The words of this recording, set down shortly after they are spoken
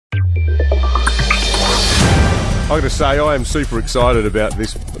got to say, I am super excited about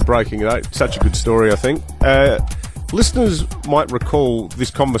this breaking it. Such a good story, I think. Listeners might recall this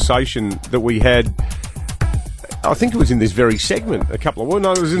conversation that we had. I think it was in this very segment. It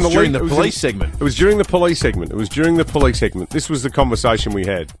was in during the police segment. It was during the police segment. This was the conversation we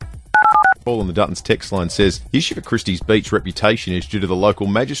had. Paul on the Duttons text line says, the issue for Christie's Beach reputation is due to the local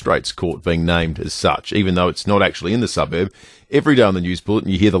magistrates court being named as such, even though it's not actually in the suburb. Every day on the news bulletin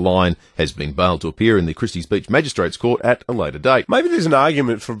you hear the line has been bailed to appear in the Christie's Beach magistrates court at a later date. Maybe there's an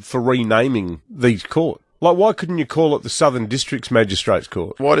argument for renaming these court. Like, why couldn't you call it the Southern Districts Magistrates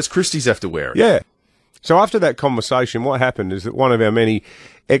Court? Why does Christie's have to wear it? Yeah. So after that conversation, what happened is that one of our many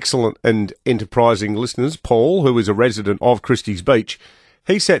excellent and enterprising listeners, Paul, who is a resident of Christie's Beach,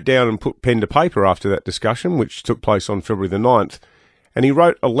 he sat down and put pen to paper after that discussion, which took place on February the 9th, and he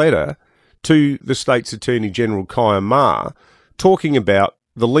wrote a letter to the State's Attorney General, Kaya Ma, talking about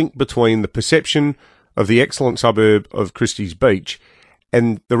the link between the perception of the excellent suburb of Christie's Beach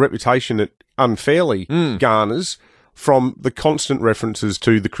and the reputation it unfairly garners from the constant references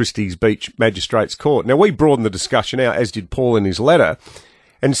to the Christie's Beach Magistrates Court. Now, we broadened the discussion out, as did Paul in his letter,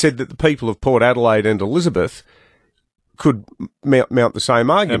 and said that the people of Port Adelaide and Elizabeth could mount the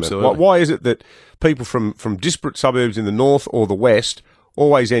same argument. Absolutely. Why is it that people from disparate suburbs in the north or the west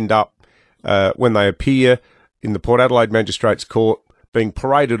always end up, when they appear in the Port Adelaide Magistrates Court, being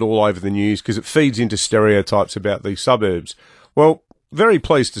paraded all over the news because it feeds into stereotypes about these suburbs? Well, very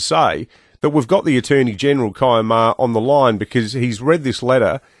pleased to say that we've got the Attorney General, Kaya Ma, on the line because he's read this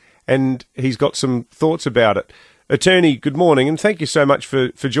letter and he's got some thoughts about it. Attorney, good morning, and thank you so much for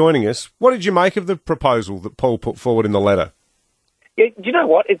joining us. What did you make of the proposal that Paul put forward in the letter? Yeah, do you know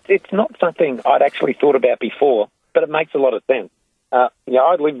what? It's not something I'd actually thought about before, but it makes a lot of sense. I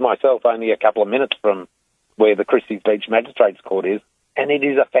live myself only a couple of minutes from where the Christie's Beach Magistrates Court is, and it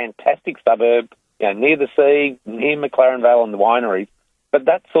is a fantastic suburb, near the sea, near McLaren Vale and the wineries. But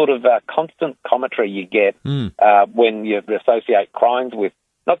that sort of constant commentary you get when you associate crimes with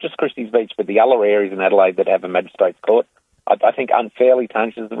not just Christie's Beach, but the other areas in Adelaide that have a magistrates court, I think unfairly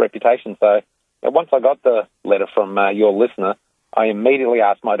tarnishes the reputation. So once I got the letter from your listener, I immediately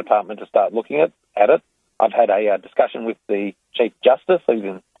asked my department to start looking at it. I've had a discussion with the Chief Justice, who's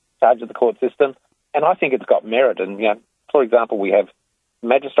in charge of the court system, and I think it's got merit. And, for example, we have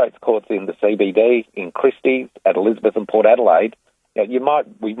magistrates courts in the CBD, in Christie's, at Elizabeth and Port Adelaide. We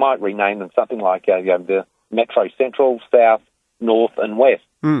might rename them something like the Metro Central, South, North and West,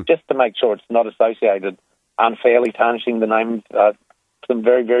 just to make sure it's not associated unfairly tarnishing the name of some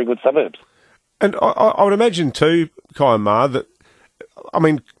very, very good suburbs. And I would imagine too, Kaya Ma, that, I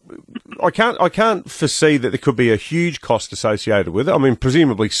mean, I can't foresee that there could be a huge cost associated with it. I mean,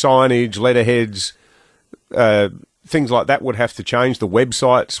 presumably signage, letterheads, things like that would have to change. The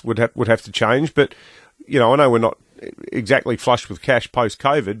websites would have to change. But, I know we're not exactly flush with cash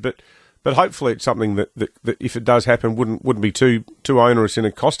post-COVID, but hopefully it's something that if it does happen wouldn't be too onerous in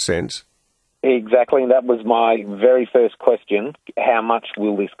a cost sense. Exactly, and that was my very first question. How much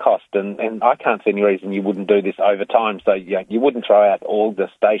will this cost? And I can't see any reason you wouldn't do this over time. So you wouldn't throw out all the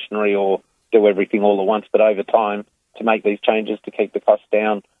stationery or do everything all at once, but over time to make these changes to keep the costs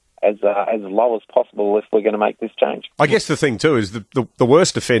down as low as possible if we're going to make this change. I guess the thing too is the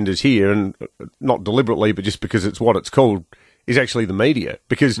worst offenders here, and not deliberately, but just because it's what it's called, is actually the media,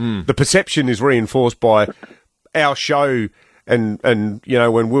 because the perception is reinforced by our show and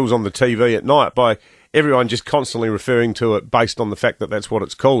when Will's on the TV at night, by everyone just constantly referring to it based on the fact that that's what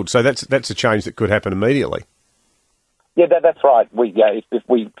it's called. So that's a change that could happen immediately. Yeah, that's right. If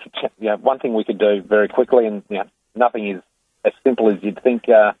we one thing we could do very quickly, and nothing is as simple as you'd think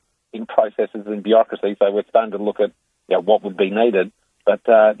in processes and bureaucracy. So we're starting to look at what would be needed, but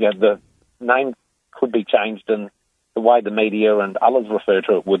the name could be changed, and the way the media and others refer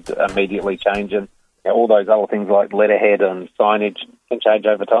to it would immediately change, and all those other things like letterhead and signage can change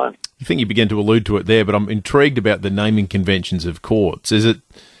over time. I think you began to allude to it there, but I'm intrigued about the naming conventions of courts. Is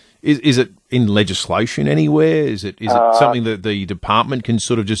it in legislation anywhere? Is it something that the department can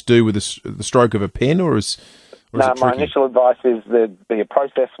sort of just do with the stroke of a pen, or is No, my initial advice is there'd be a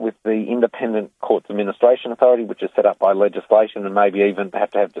process with the Independent Courts Administration Authority, which is set up by legislation, and maybe even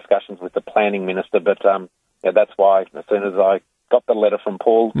have to have discussions with the planning minister. But that's why as soon as I got the letter from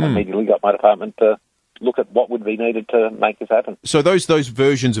Paul, I immediately got my department to look at what would be needed to make this happen. So those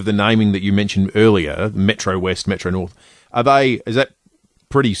versions of the naming that you mentioned earlier, Metro West, Metro North, is that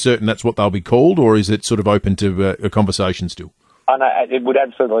pretty certain that's what they'll be called, or is it sort of open to a conversation still? I know it would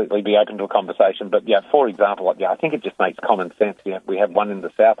absolutely be open to a conversation, but for example, I think it just makes common sense. We have one in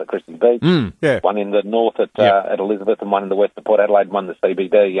the south at Christie's Beach, one in the north at Elizabeth, and one in the west at Port Adelaide, and one in the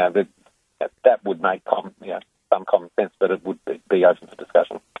CBD. That would make some common sense, but it would be open for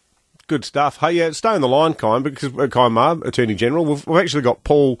discussion. Good stuff. Hey, stay on the line, Kime, because Kime Maher, Attorney General. We've actually got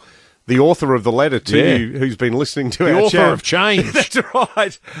Paul, the author of the letter to you, who's been listening to our chat. The author of change. That's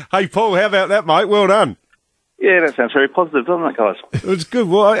right. Hey, Paul, how about that, mate? Well done. Yeah, that sounds very positive, doesn't it, guys? It's good.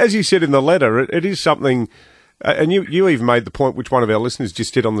 Well, as you said in the letter, it is something, and you even made the point, which one of our listeners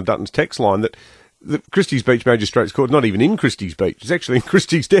just did on the Duttons text line, that the Christie's Beach Magistrates Court is not even in Christie's Beach. It's actually in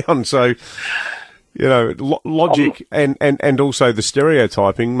Christie's Down. So, you know, logic and also the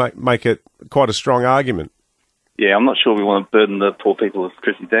stereotyping make it quite a strong argument. Yeah, I'm not sure we want to burden the poor people of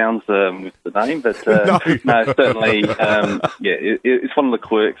Christie Downs with the name, but no, certainly, it's one of the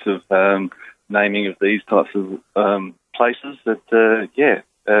quirks of naming of these types of places that,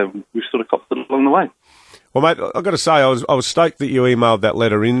 we've sort of copped it along the way. Well, mate, I've got to say, I was stoked that you emailed that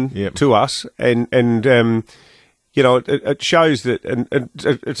letter in to us, and you know, it shows that, and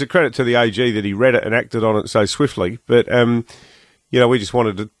it's a credit to the AG that he read it and acted on it so swiftly. But you know, we just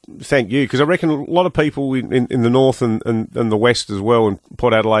wanted to thank you, because I reckon a lot of people in the north and the west as well, and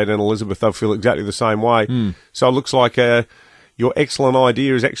Port Adelaide and Elizabeth, they'll feel exactly the same way. So it looks like your excellent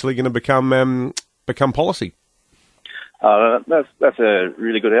idea is actually going to become policy. That's a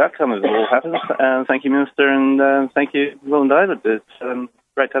really good outcome if it all happens. Thank you, Minister, and thank you, Will and David. It's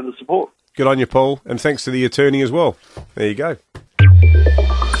great to have the support. Good on you, Paul, and thanks to the attorney as well. There you go.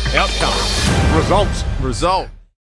 Outcome. Result.